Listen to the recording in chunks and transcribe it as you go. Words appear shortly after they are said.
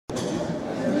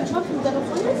Kontakt mit deiner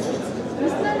Freundin?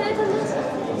 Wissen deine Eltern das?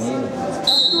 Nee.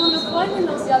 Hast du eine Freundin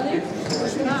aus Jallik? Eine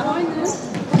Freundin?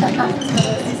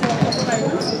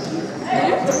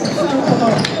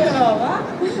 Ja, wa?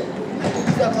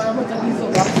 Ja, meine Mutter nie so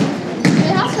was.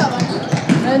 Nee, hast du aber nicht.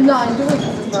 Nein, du willst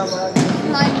es mal machen.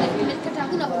 Nein, mit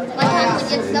Katharina, aber 3 Tage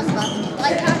sind jetzt Samstag. 3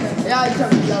 Tage. Ja, ich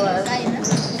habe mich aber. 3, ne?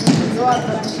 So hat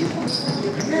man.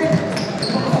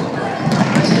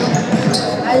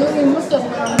 Also, ich muss das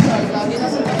mal sagen.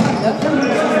 Ja,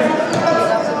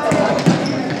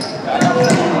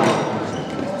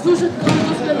 so shit, gerade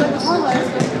was für eine Kamera ist.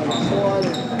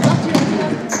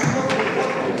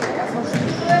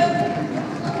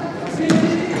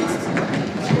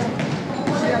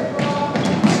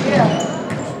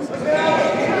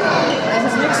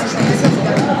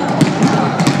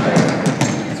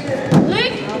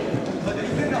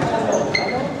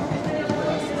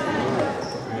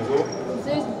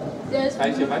 Kann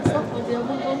ich hier weiter?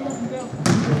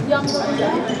 Die haben gesagt,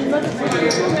 die Leute von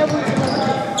der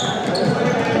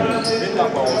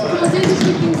Winterpause. Seesen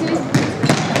Süd gegen Seesen.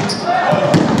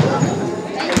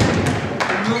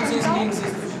 Union Seesen gegen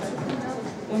Seesen Süd.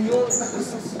 Union ist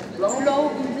blau. Blau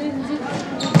und Seesen Süd.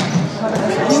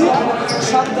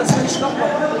 Schade, dass wir nicht noch mal.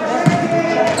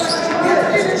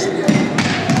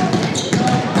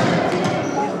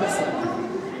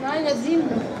 Nein, der 7.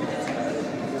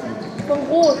 Von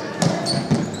Rot.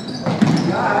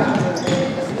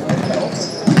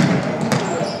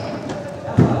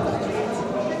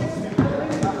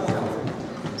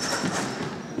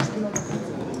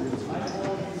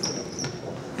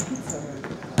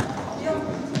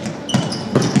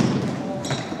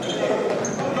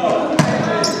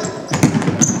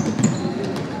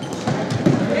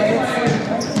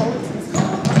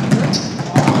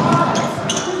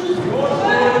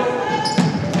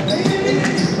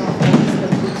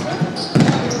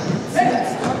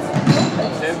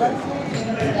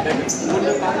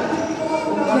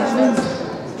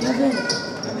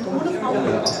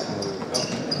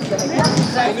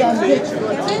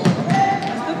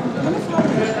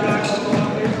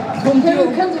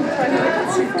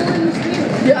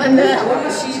 Ja, ne.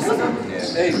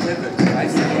 Ey, Kevin,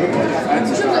 weißt du,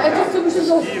 Bestimmt, er guckt so bestimmt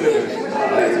so.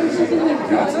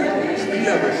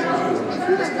 spielerisch.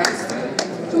 Das kannst du.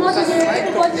 Du machst das so,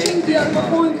 wollte ich irgendwie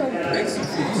überholen können. Ja,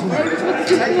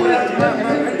 aber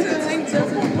wir fangen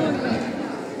zuerst an 20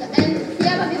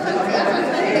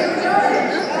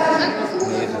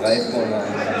 Nee, 3 vorne.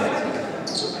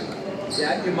 Ja,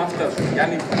 ihr macht das schon.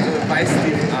 Janik weist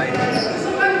den ein.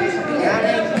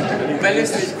 Die Bälle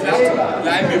ist nicht glatt,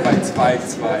 bleiben wir bei 2-2.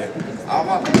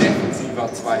 Aber defensiver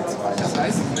 2-2. Das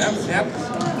heißt, mehr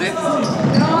defensiver.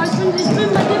 Ja, ich bin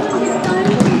bei dir schon jetzt dahin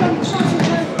und dann schaffen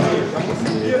wir.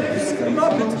 Immer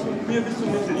mit mir bis zur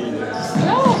Mittellinie.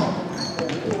 Ja.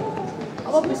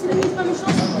 Aber bist du denn nicht beim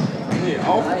Geschossen? Nee,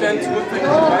 auch dann zurück, wenn du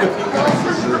dabei kriegst.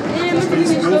 Nee, mit dem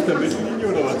nicht. Auf der Mittellinie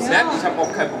oder was? Nein, ich habe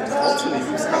auch keinen Bock drauf aufzunehmen. Ich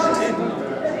bin Kapitän.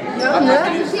 Ja, ne?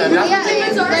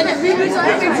 Wie willst du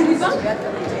eigentlich in die Bank?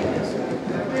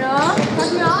 Ja,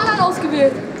 hat mir Alan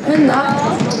ausgewählt. Na?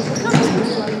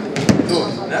 So,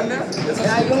 ne?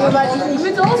 Ja, Junge, weil ich nicht. Wie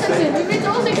willst du aussehen? Wie willst du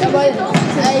aussehen? Aber ey,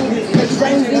 wenn ich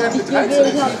sagen wichtig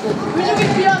gewählt habe. Wieso wie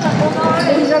viel Alan?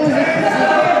 Wenn ich sagen wichtig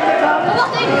gewählt habe. Mach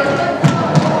den!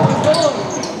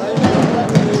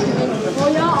 Oh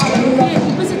ja, aber okay,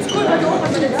 du bist jetzt cool, weil du auch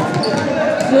was willst.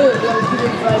 Nö, wir haben viele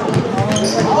Zeit.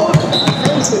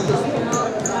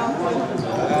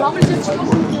 Warum ist jetzt schon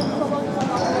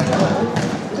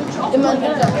immer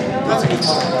wieder? Das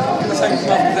ist eigentlich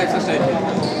mal selbstverständlich.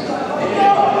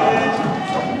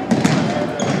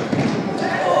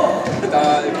 Da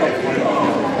kommt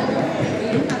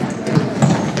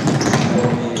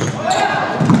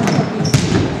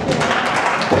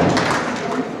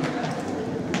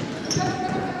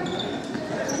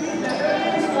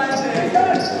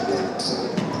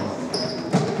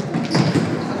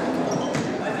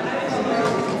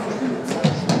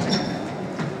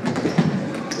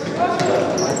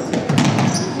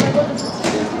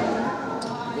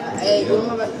Ey,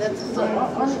 Junge, was letztes Mal.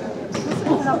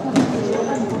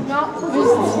 Ja,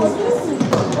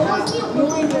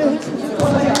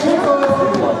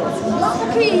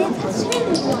 okay, jetzt erzähl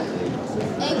mich mal.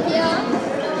 Ey, ja.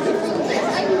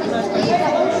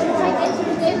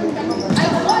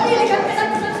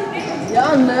 Ja,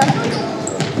 ne?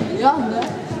 Ja, ne?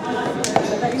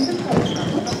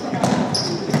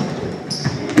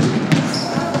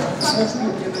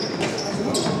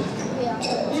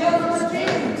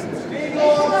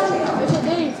 Welcher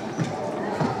Date?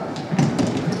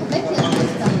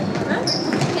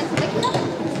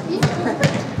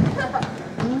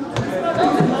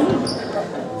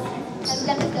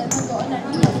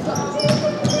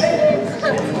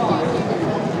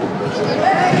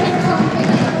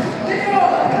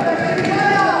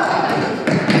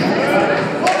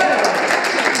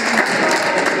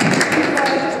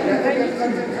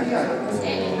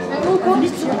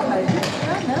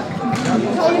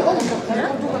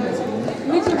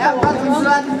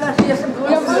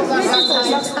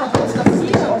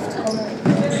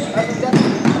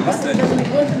 Was denn?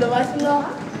 Weißt du noch?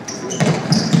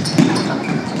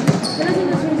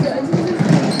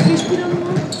 Wie Spieler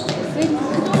nur?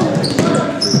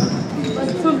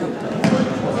 5.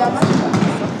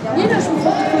 Jeder schon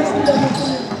 5 Spieler mit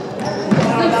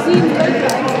 6, 7, 11.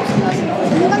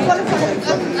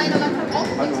 Einer Mann hat auch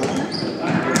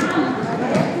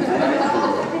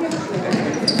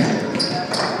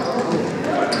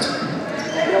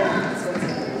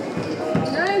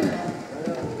Nein.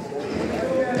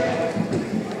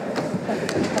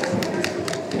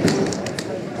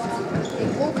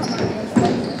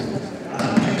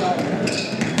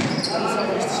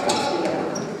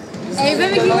 Ey, wenn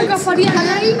wir gegen Luca verlieren, dann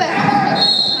lieber.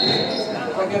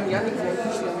 Wir haben Janik vielleicht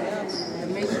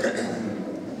nicht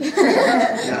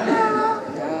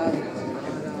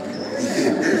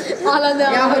Haaland, ja.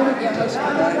 Ja,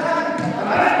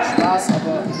 Spaß,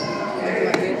 aber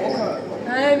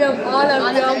Nein, wir haben Haaland,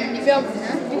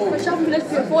 wir schaffen vielleicht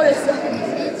für Vorletzte.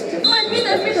 Ein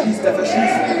Meter. der verschießt.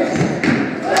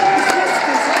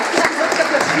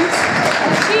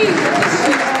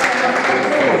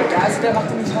 Ja, also der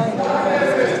macht ihn nicht rein.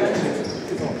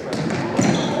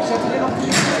 Ich hatte den noch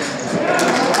nicht.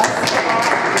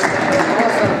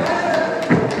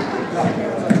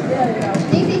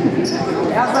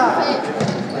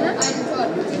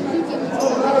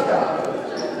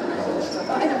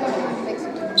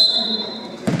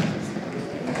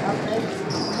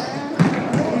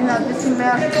 Ein bisschen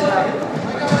mehr.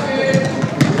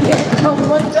 Komm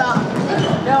runter.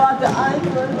 Ja, warte, 1,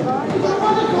 2,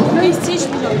 3. Ich zieh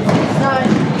Spieler. Nein,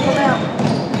 komm her.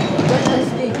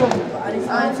 JSG, komm.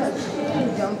 1.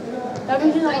 Da bin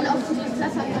ich noch einen auf die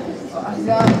Klasse. Ach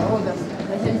ja, oh, das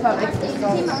ist jeden Fall weg.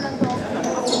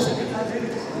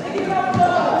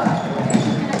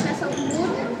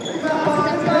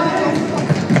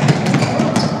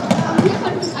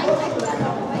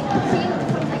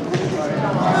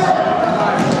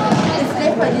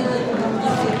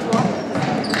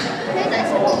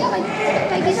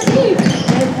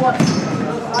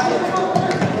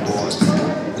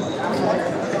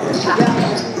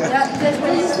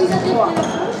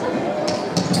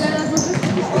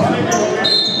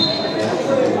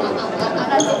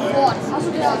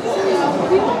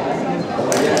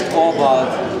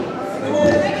 Torwart.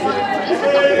 Ich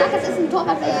hab doch gesagt, das ist ein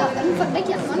Torwart, der von weg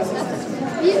jetzt sonst das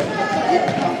Spiel, der geht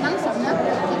auch langsam, ne?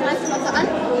 Den greifst du mal so an.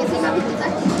 Deswegen habe ich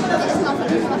gesagt, der ist noch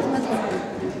verliebt, was immer so.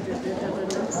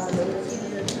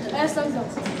 Er ist langsam.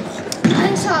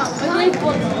 Alter, nein.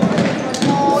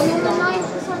 Oh, Junge, nein.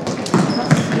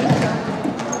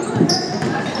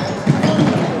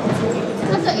 Du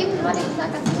hast ja eben gerade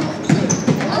gesagt, dass das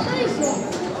auch nicht so.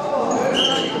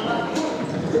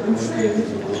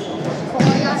 Oh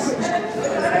ja.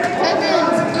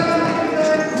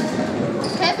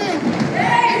 Kevin!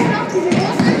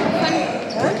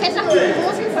 Kennst du noch diese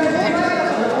großen von Rot?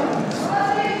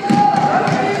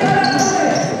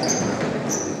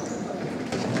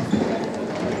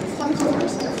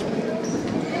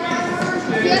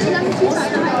 Ja, die lange Tiefe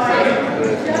einer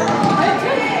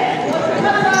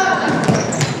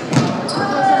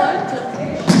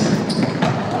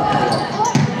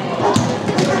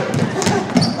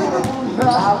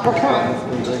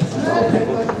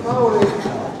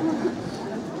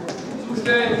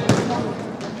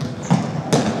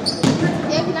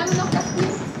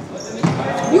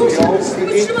Junge, du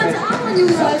bist schlimmer als Arme,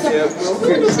 Junge, Alter.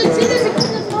 Junge, du stehst 10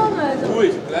 Sekunden vorne, Alter.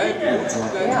 Ruhig, bleib.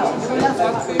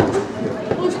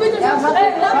 Und später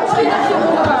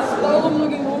warum nur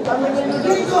gegen Roka?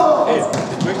 Ey,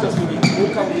 ich möchte, dass du gegen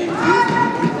Roka und gegen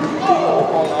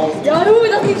Bornhausen. Ja, du,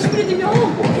 das geht spielt nicht mehr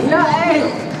um. Ja, ey.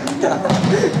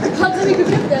 Hat sie nicht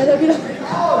gekippt, Alter, wieder. Auf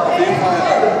jeden Fall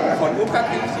von Roka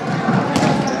kenne ich die.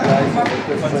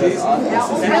 Von Seesen.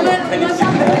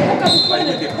 Weil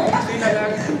mit dem Haupttrainer lag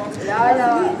ich gemacht. Ja.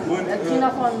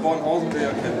 Und Bornhausen, der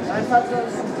kennt mich.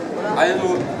 Also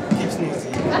gibt's nur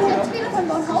sie. Was ist der Spieler von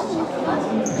Bornhausen?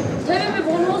 Kevin will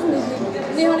Bornhausen nicht nehmen.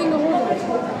 Nee, hat ihn geholt.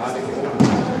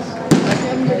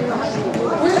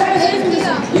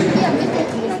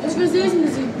 Ich will Seesen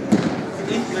besiegen.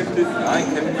 Ich möchte, nein,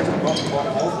 Kevin möchte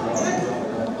Bornhausen.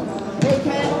 Nee,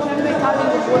 Kevin möchte haben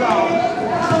den Urlaub.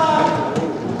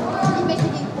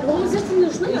 Warum ist das denn so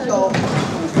schnell? Ich auch.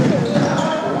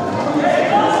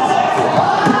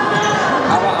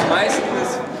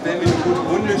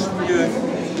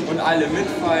 alle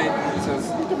mitfighten,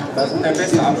 das ist der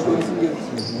beste Abschluss.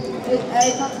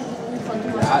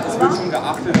 Ja, es wird schon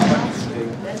geachtet, aber nicht streng.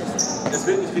 Es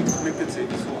wird nicht richtig mitgezählt,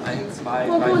 nicht so 1, 2, 3,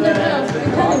 4,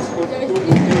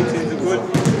 10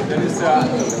 Sekunden, dann ist der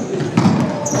andere.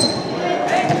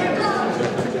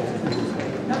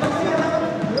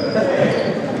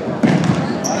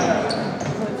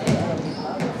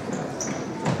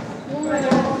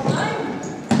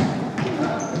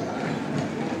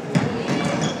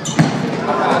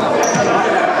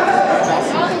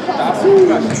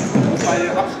 Bei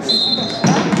den Abschlüssen.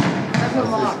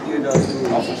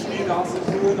 Auf dem Spiel, da hast du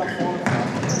nur nach vorne.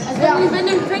 Also wenn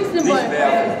du fängst den Ball. Nicht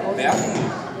werfen nicht.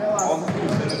 Auch nicht,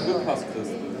 wenn du einen Rückpass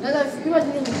kriegst. Das ist über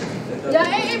die Linie. Ja,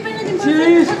 ey, wenn du den Ball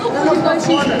fängst, kannst du auch den Ball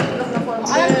schießen.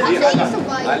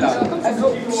 Also,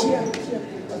 hier.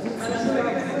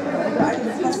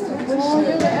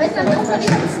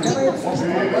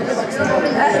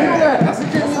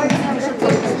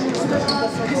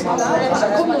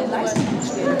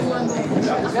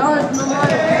 Ja,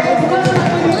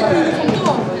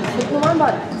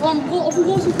 normal. Auf dem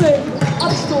großen Feld.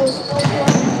 Abstoß.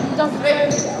 Das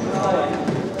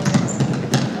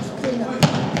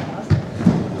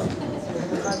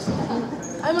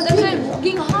einmal der Kleine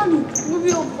gegen Hanu. Nur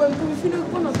wie beim Finale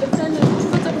gewonnen hat. Der Kleine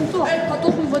Spitzer im Tor. Hat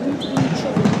doch über den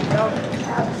geschickt. Ja.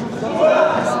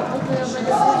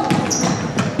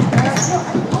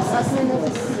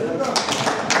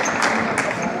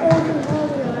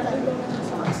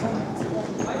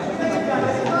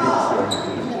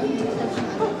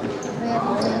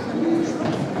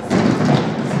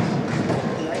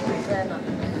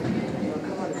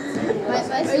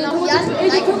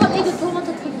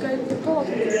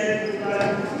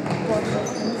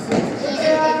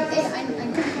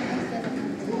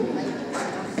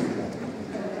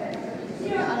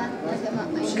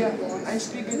 Ein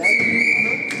Spiel geht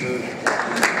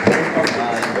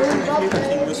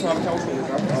müssen, habe ich auch schon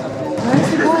gesagt.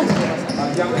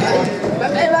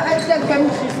 Beim Elber als der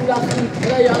Kämpf schießen lassen.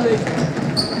 Oder ja nicht.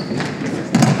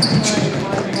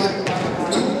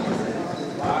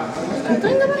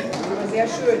 Drin dabei? Sehr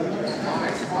schön.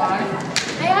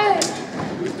 Hey.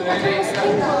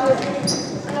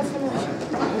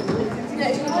 Ja,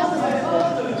 ich bin da.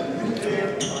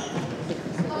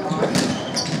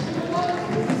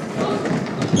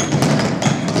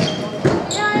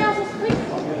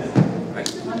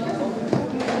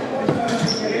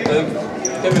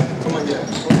 Kevin, komm mal hier.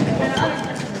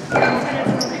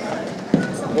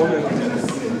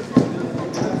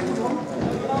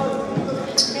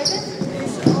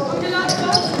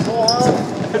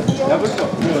 Ja, wird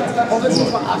doch.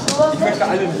 Ich möchte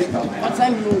alle im Blick haben. Was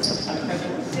sein Blut? Das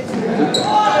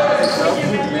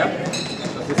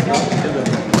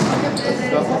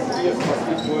ist das, was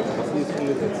ich wollte, was wir jetzt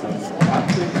umgesetzt haben.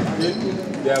 18 hinten,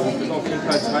 der bis auf jeden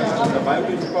Fall 2 Stunden dabei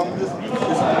gekommen ist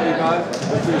aber egal,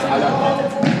 dafür ist aller dran.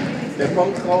 Der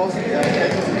kommt raus, der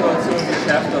kennt die Situation, wie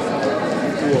schärft das so.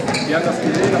 Wir haben das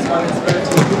gesehen, das waren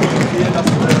 12 Minuten, wir das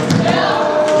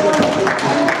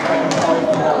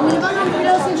Und wann haben wir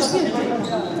das jetzt gespielt?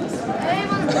 Ey,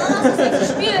 wann ist das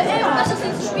jetzt Spiel? Ey, was ist das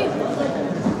jetzt Spiel?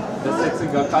 Das ist jetzt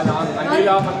egal, keine Ahnung.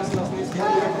 Angela, wann ist das nächste Spiel?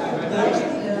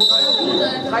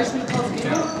 3 Spiele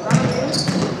rausgehen.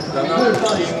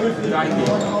 Danach gegen dein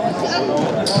Gegner.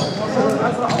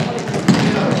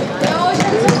 Ja, ich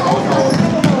hab's auch.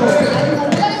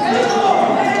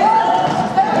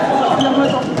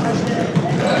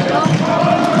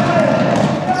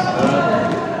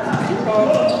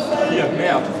 Hier,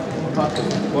 mehr.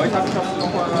 Bei euch habe ich das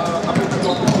nochmal ab und zu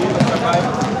noch gesehen, dass dabei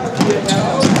hierher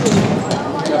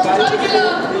der Ball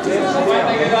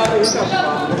weitergelade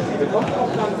Hinterstraße. Der kommt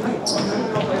auch dann an. Man kann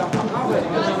auch bei der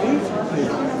Verarbeitung nicht.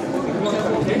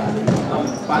 Okay? Am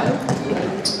Ball,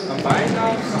 am Bein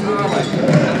nach verarbeiten.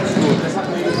 So, das hat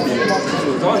mir gespielt.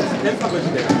 So, sonst, kämpferisch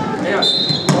werden. Erst, du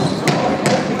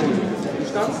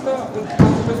standst da und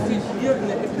hast plötzlich hier in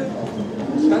der Ecke,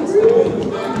 standst du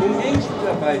wo ein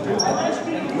Gegenspieler bei dir. Du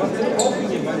hast den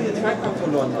aufgegeben, weil du den Zweikampf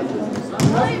verloren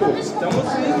hattest. Da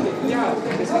musst du hingehen. Ja,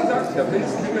 deswegen sagst du ja, wenn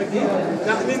es nicht mehr geht,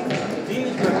 nach hinten. Die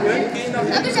nicht mehr können, gehen nach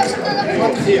hinten.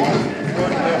 Okay.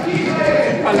 Und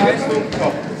super Leistung,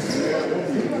 top.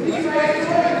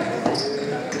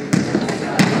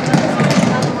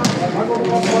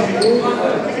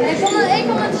 Ey,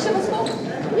 komm mal, ich hab was hoch.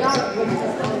 Ja.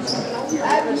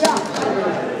 Ja.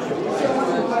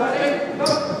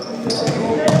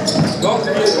 Doch,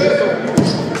 hier ist doch gut.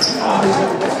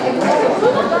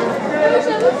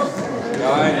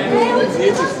 Nein,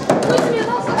 geht es.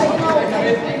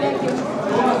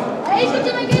 Ey, ich will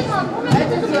dir mein Geld haben. Komm her,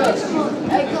 bitte, das Geld schon.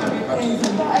 Ey, komm,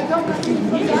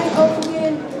 einkaufen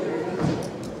gehen.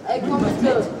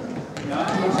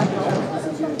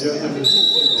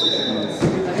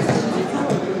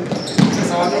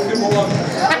 Ey,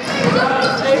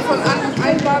 von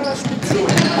Einbarer Spitze.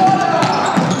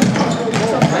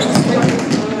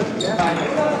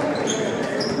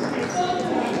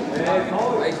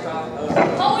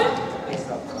 Paul?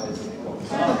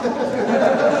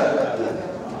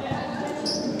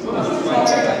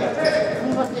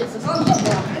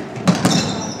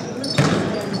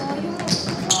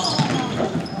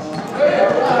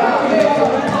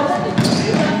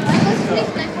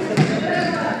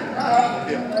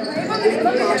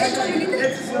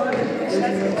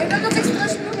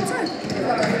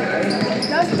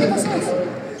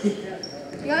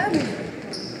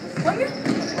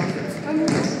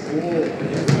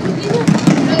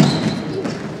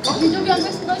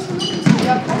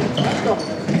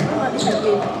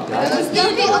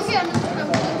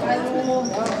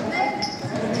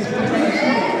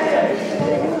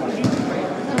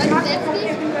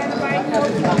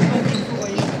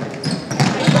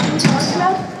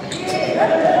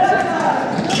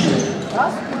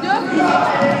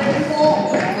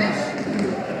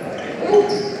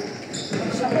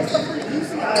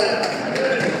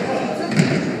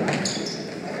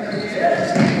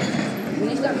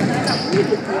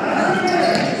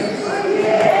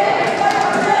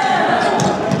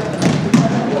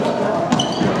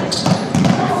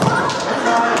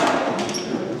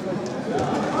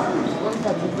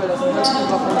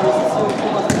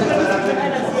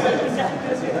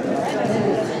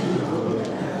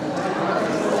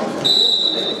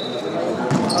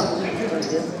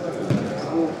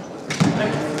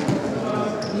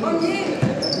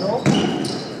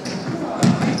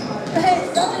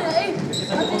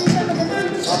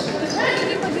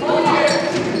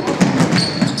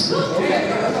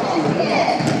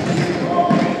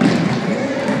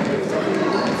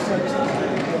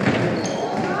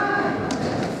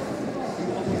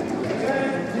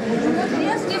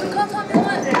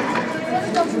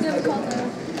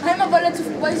 Einmal, weil er zu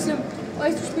früh, weil ich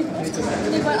zu spät aufstehe.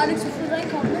 Nee, weil Alex zu früh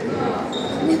reinkam, ne?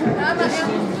 Ja, aber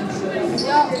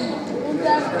ja,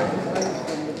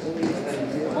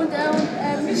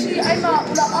 und Michi einmal,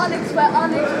 oder Alex, weil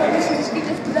Michi sich gegen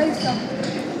das beleidigt hat.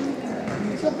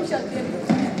 Ich glaub, ich hatte den.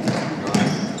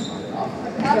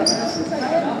 Alex, das ist halt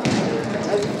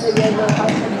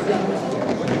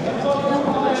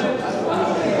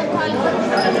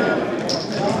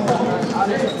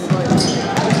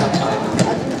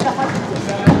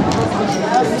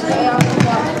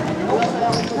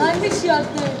nein, Michi hat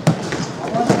Geld.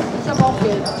 Ich hab auch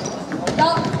Geld.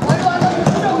 Ja, weil du einfach nicht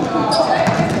geguckt hast.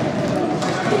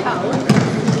 Ja, und?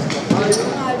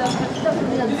 Alter, kann ich das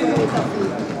wieder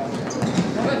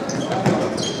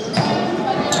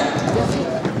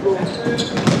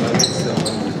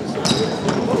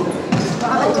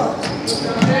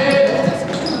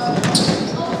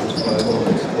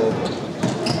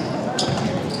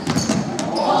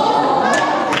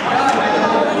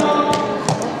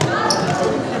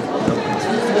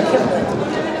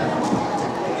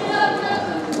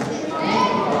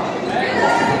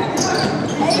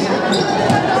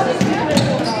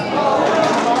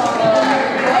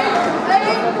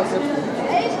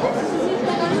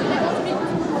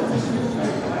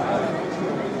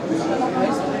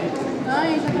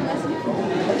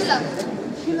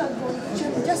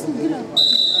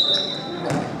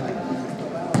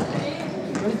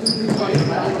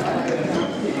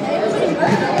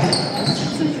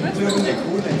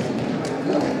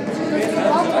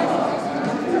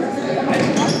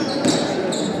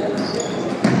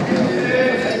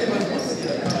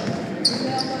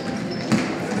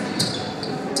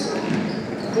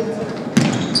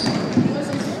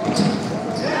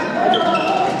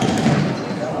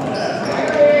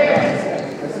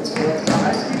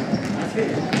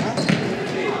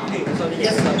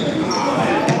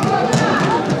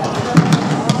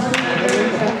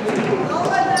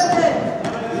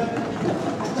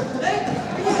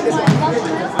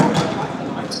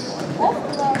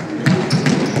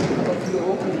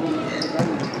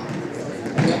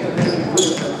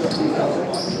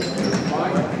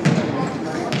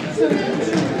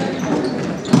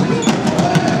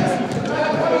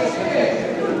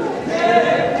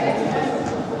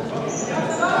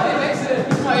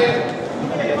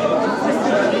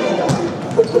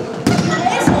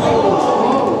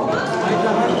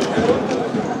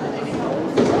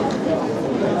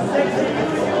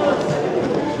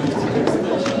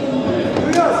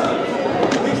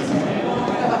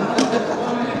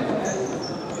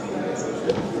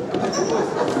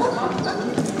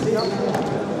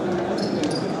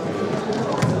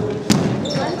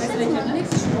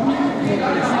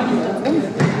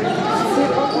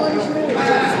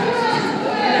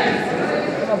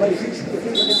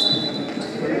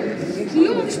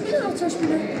Junge, wir spielen noch 2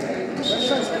 Spiele.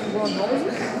 Scheiße,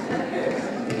 Bornhausen.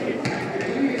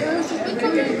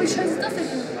 Wie scheiße ist das denn?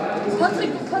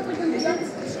 Patrick und Jans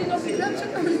stehen auf dem Platz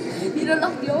und jeder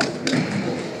lacht die auf.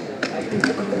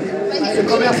 Wir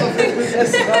kommen erst auf das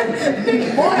Essen rein.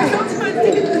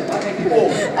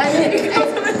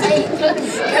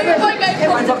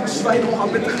 Einfach ein Schwein hoch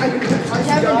mit 3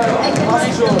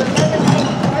 Passt schon.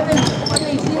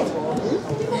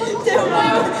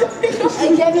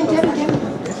 Kevin.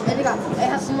 Ey, Digga,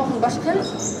 hast du noch einen Waschgrill?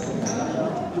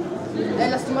 Ey,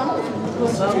 lass die mal auf.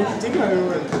 Was war die Dinger,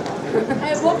 Junge?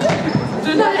 Ey, Bobby?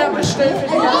 Dünner, ja, bestellt für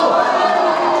dich.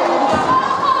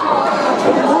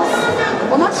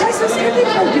 Oh Mann, scheiße, was ist denn nicht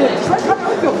passiert? Ich weiß gerade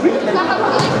nicht, ob Replay.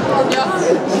 Ja.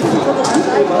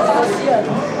 Was passiert?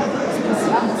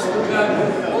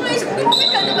 Oh, ich bin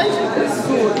nicht an der Weiche.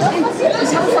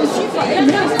 Ich habe von FIFA.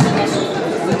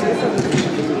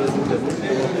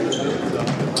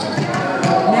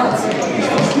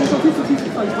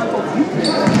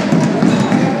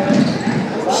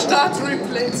 Start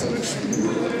Replay zurückspielen.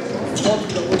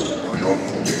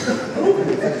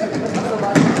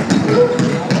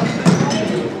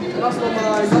 Lass noch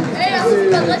mal. Ey, hast du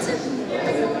FIFA 13?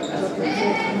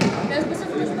 Wer ist besser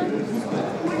für das Mann?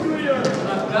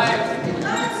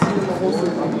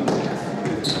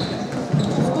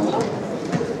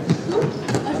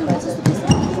 Also, was hast du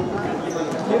gesagt?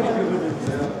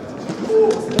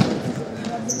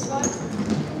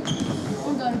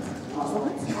 Und dann?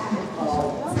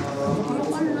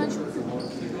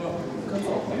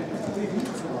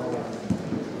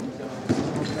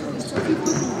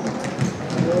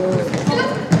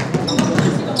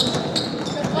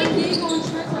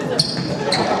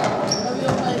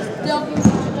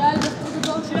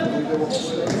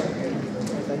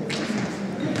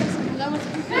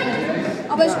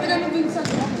 Aber ich bin dann übrigens halt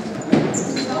auch.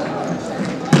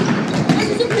 Was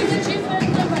ist so viel mit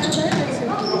Schiefwellen bei der Welt?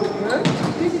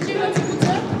 Wie viel Schiefwellen zu gut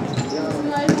sein?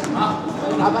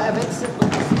 Aber er wechselt und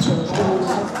das ist schon eine Stimmung.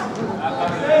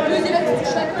 Wie sie wechselt zu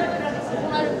stecken?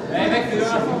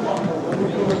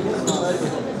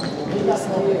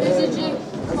 JSG,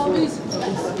 Maurice.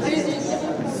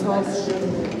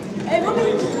 Ey,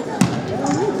 Bobby!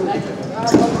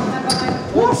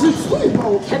 Was willst du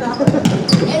überhaupt? Ey,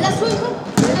 lass ruhig rum.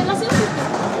 Lass ihn ruhig.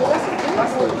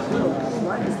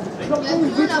 Ich glaube, du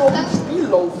willst auch ein Spiel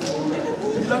laufen.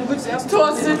 Wie lange willst du erst Tor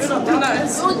sitzen und Döner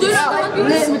essen? Und Döner machen wir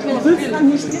nicht. Du willst dann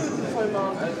hier Spiel voll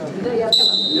machen, Alter.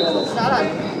 Schade.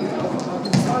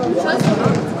 Scheiße.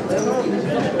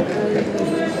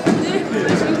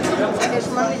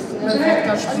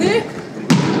 Nee,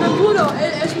 mein Bruder. Er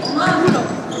ist mein Bruder.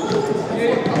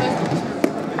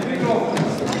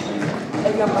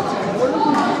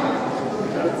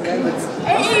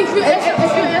 Ey, ich will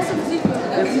erste Musik.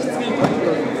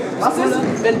 Was ist,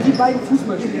 wenn die beiden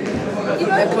Fußball spielen?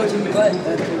 Er klopft den Ball.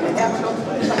 Er klopft.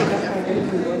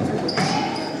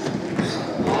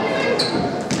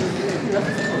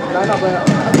 Nein, aber er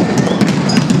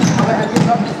geht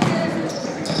ab.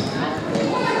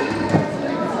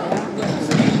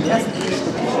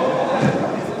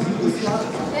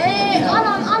 Ey,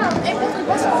 Adam, ey, bitte,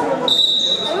 was?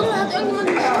 Der Junge hat irgendjemand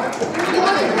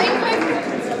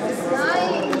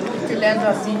Nein. Gelernt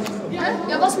hast sie.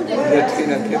 Ja, was mit dem? Wie der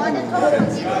Trainer Kevin.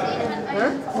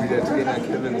 Wie der Trainer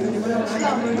Kevin.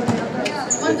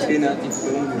 Der Trainer hat die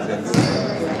Führung gesetzt.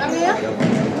 Lange her?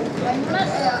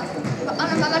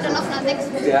 Mama dann auf einer 6.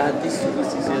 Der hat nicht so was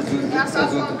die Saison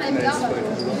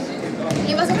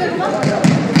Nee, was hat er gemacht?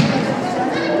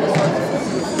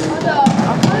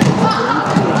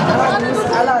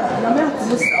 Du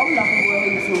musst auch lachen, wo er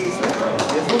hingeflogen ist.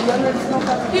 Wo lange ist noch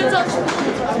das? 24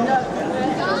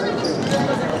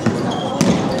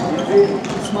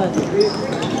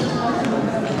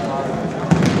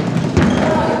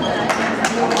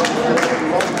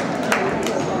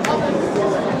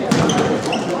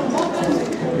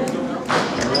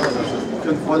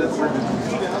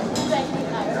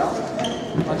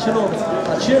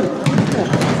 Chill.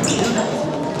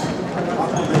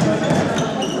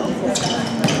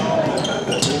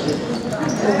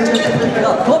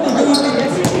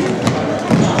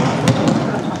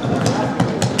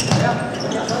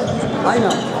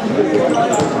 Einer.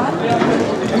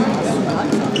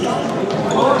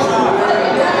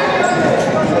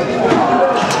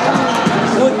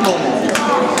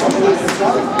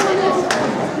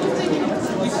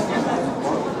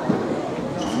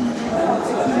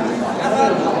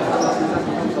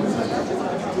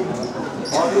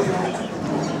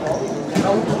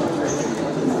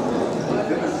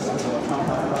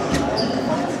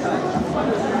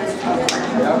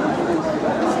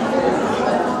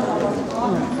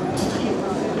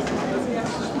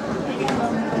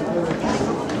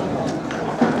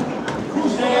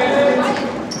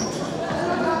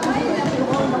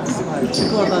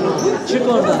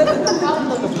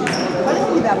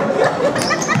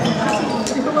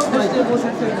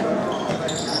 großer Fehler.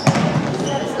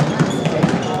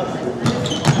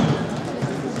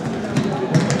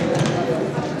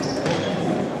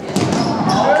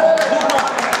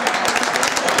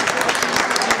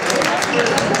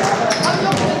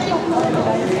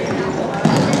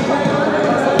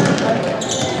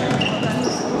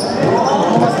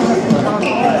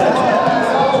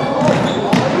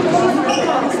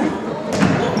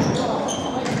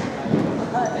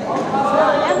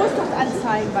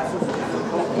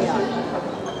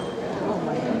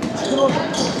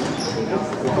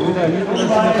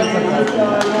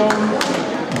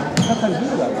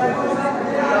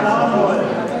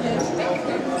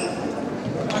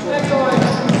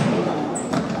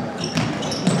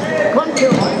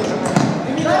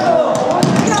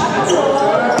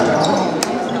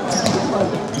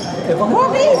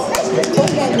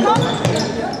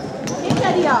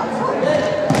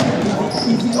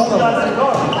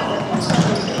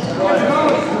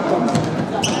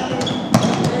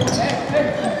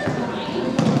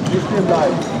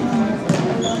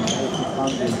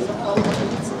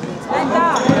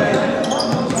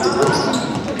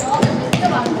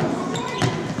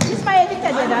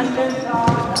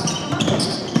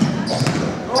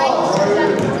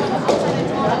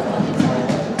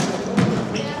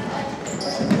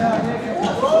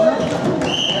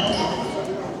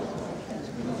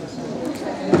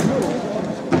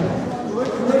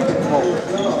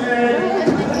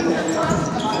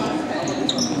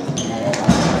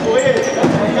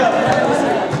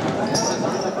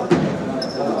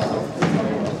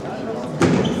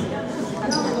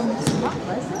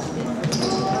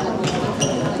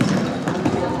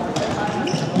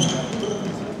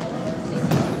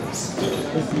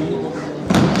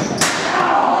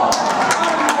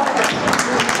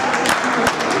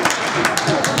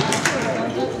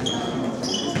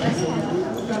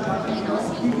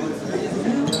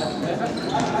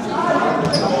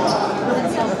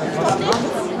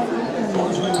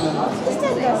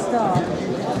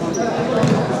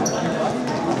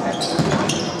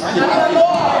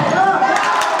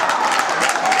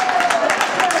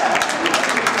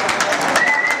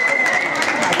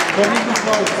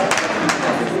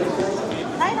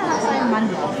 Keiner hat seinen Mann.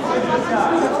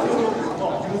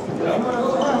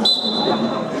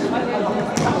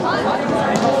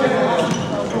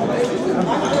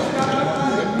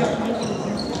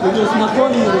 Du musst nach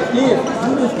vorne, geh,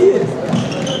 geh.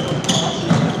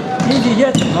 Geh die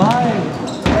jetzt, nein.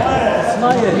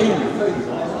 Zwei hin.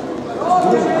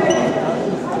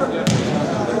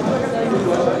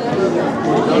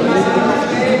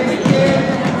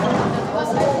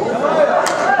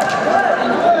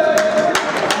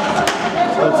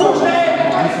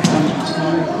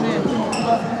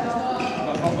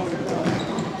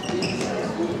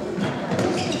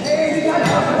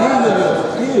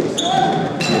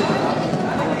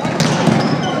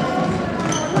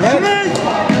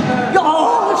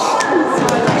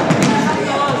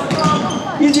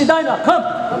 Easy deiner, komm!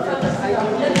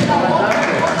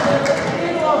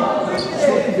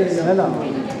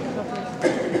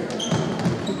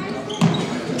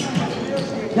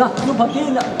 Ja, super,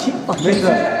 gehen,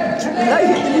 gleich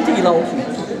in die Mitte gelaufen.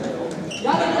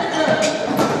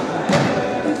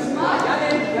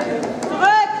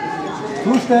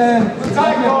 Zustellen!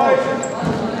 Zeig mir euch!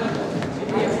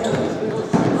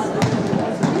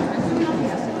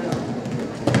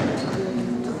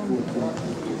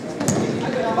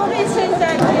 Maurice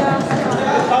hinter dir.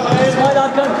 Zweiter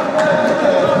Kampf.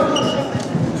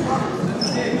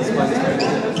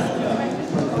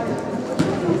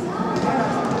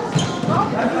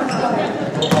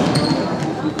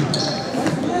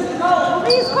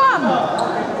 Maurice, komm!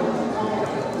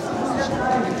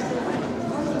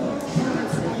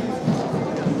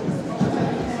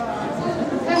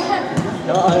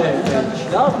 Ja, Alter,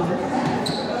 schlafen.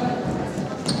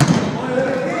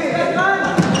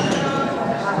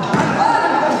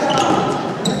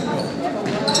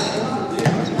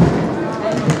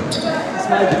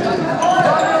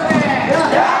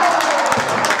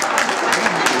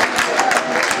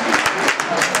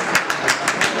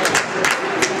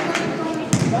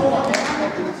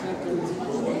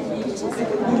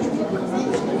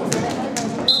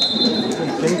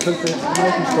 Könnte jetzt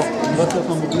laufen stoppen. Du hast das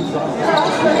noch mit ihm sagen.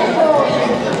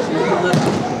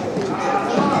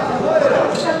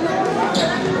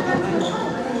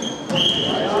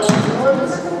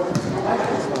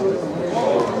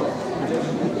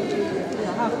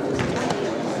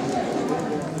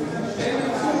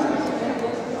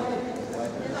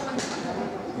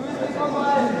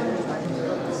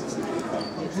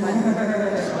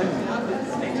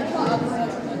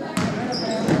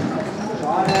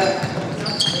 Schade.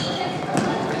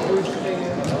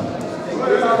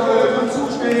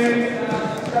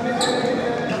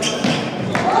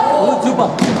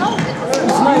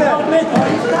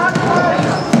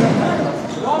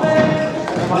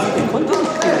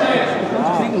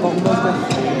 Warum läuft der?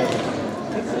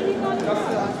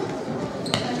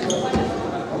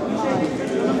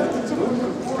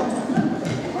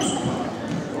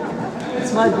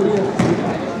 Zwei Brüder.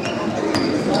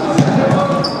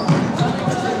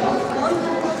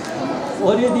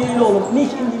 Oraya değil oğlum.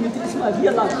 Nicht in die Mitte. İsmail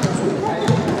hier lang.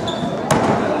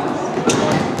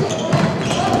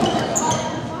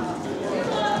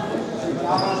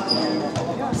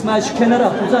 İsmail şu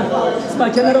kenara uzan.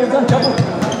 İsmail kenara uzan çabuk.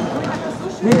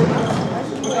 Ne?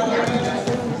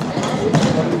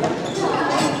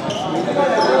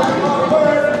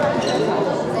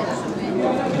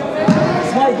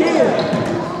 İsmail değil.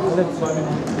 Evet, İsmail.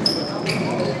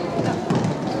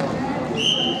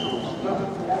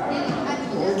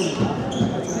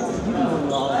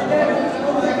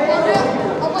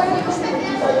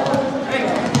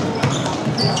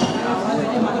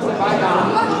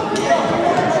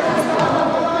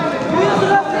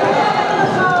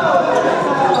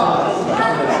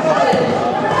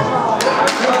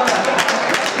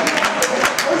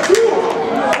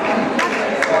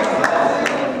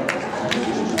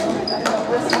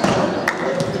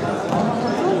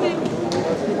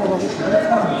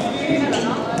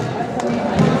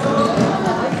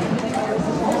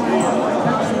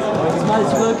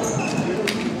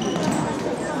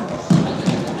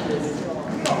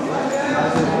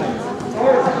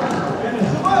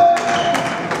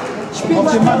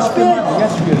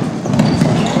 Jetzt spielen.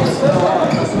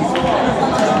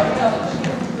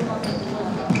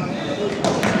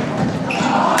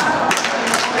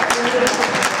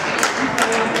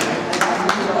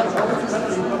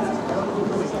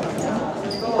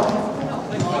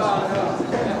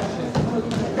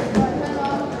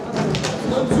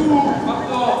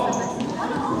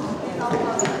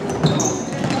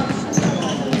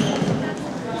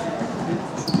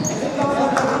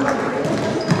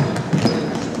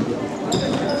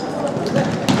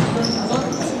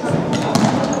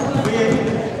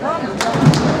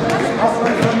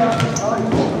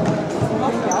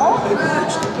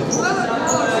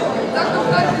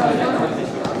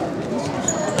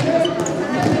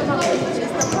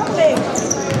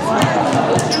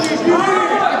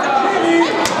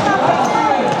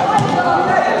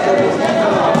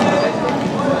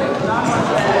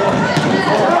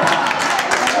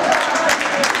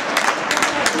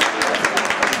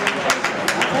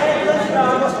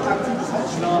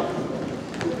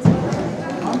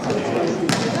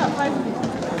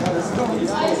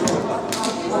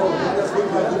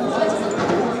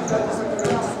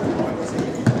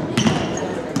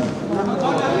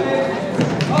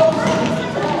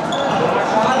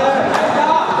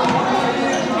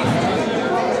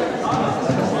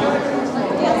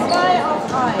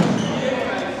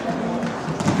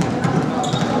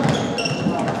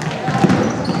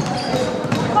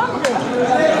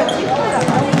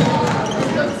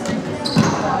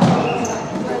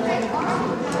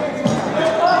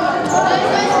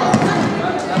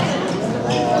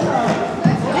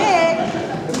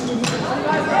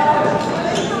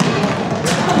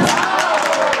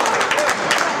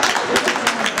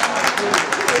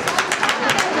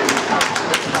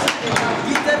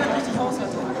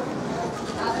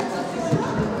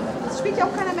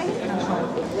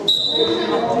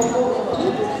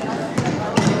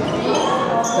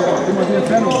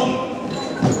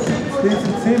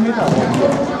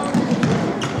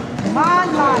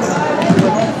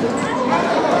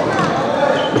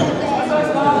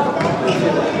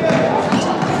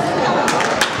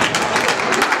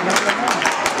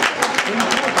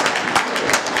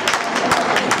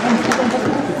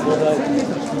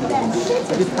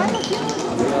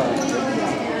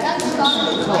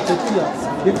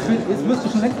 Jetzt wirst du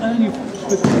schon längst alle in die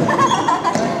Spitze.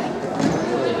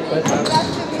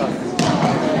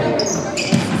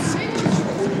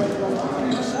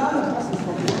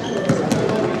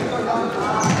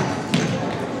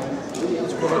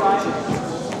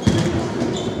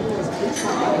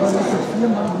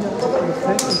 Viermal hier auf dem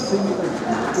Feld und 10 Meter.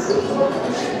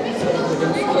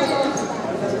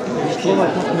 Ich glaube,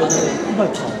 ich mache nur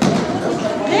Übertraum.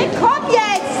 Rick, komm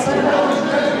jetzt!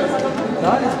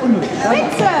 Da ist unnötig.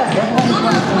 Spitze!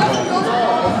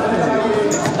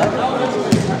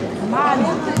 Mann!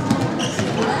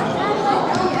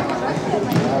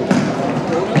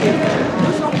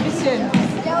 Muss noch ein bisschen.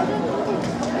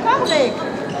 Komm, Rick!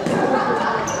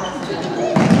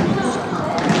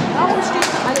 Warum steht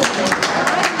alles weg?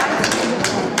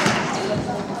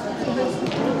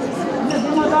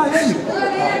 Geh mal da hin!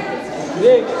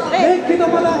 Rick, geh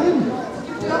doch mal da hin!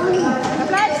 Da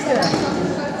bleibst du!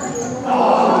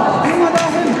 Geh mal da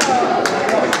hin!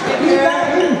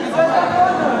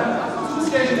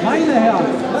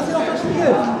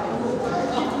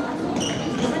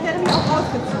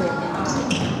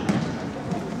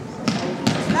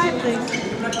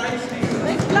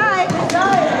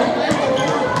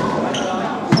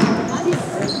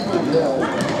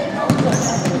 Oh,